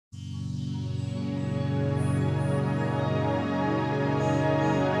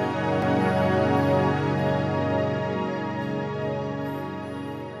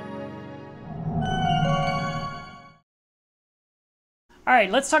All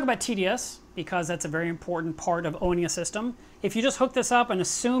right, let's talk about TDS because that's a very important part of owning a system. If you just hook this up and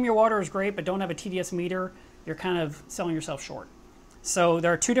assume your water is great but don't have a TDS meter, you're kind of selling yourself short. So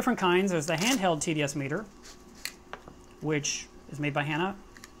there are two different kinds. There's the handheld TDS meter, which is made by Hannah.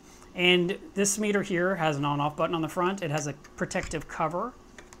 And this meter here has an on-off button on the front. It has a protective cover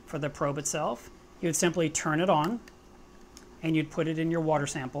for the probe itself. You would simply turn it on and you'd put it in your water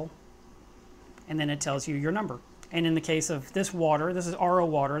sample and then it tells you your number. And in the case of this water, this is RO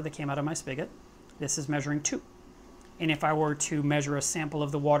water that came out of my spigot. This is measuring 2. And if I were to measure a sample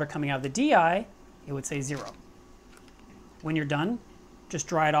of the water coming out of the DI, it would say 0. When you're done, just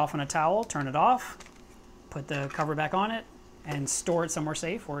dry it off on a towel, turn it off, put the cover back on it, and store it somewhere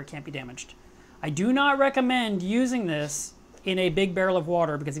safe where it can't be damaged. I do not recommend using this in a big barrel of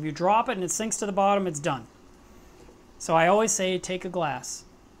water because if you drop it and it sinks to the bottom, it's done. So I always say take a glass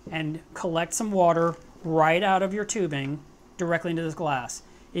and collect some water right out of your tubing directly into this glass.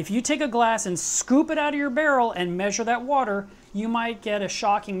 If you take a glass and scoop it out of your barrel and measure that water, you might get a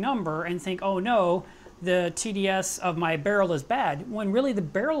shocking number and think, oh no, the TDS of my barrel is bad, when really the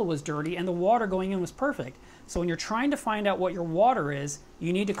barrel was dirty and the water going in was perfect. So when you're trying to find out what your water is,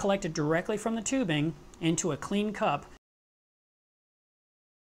 you need to collect it directly from the tubing into a clean cup.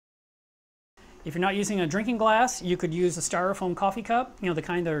 If you're not using a drinking glass, you could use a styrofoam coffee cup, you know, the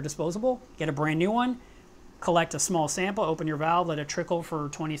kind that are disposable. Get a brand new one, collect a small sample, open your valve, let it trickle for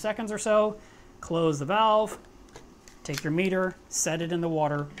 20 seconds or so, close the valve, take your meter, set it in the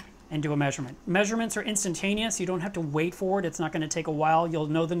water, and do a measurement. Measurements are instantaneous. You don't have to wait for it. It's not going to take a while. You'll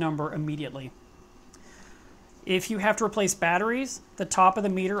know the number immediately. If you have to replace batteries, the top of the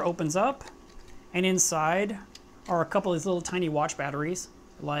meter opens up, and inside are a couple of these little tiny watch batteries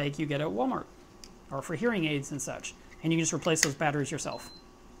like you get at Walmart or for hearing aids and such. And you can just replace those batteries yourself.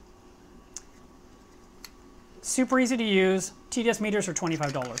 Super easy to use. TDS meters are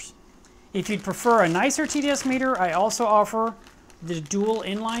 $25. If you'd prefer a nicer TDS meter, I also offer the dual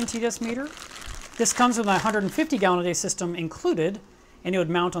inline TDS meter. This comes with a 150 gallon a day system included, and it would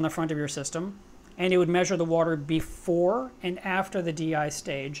mount on the front of your system. And it would measure the water before and after the DI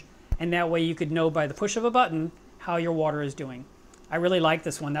stage. And that way you could know by the push of a button how your water is doing. I really like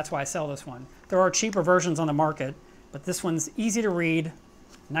this one. That's why I sell this one. There are cheaper versions on the market, but this one's easy to read,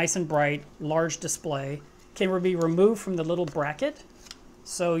 nice and bright, large display. Can be removed from the little bracket.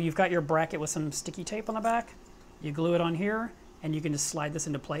 So you've got your bracket with some sticky tape on the back. You glue it on here, and you can just slide this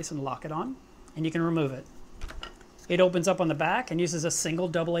into place and lock it on, and you can remove it. It opens up on the back and uses a single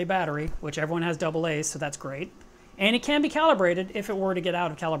AA battery, which everyone has AA's, so that's great. And it can be calibrated if it were to get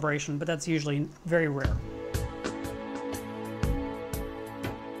out of calibration, but that's usually very rare.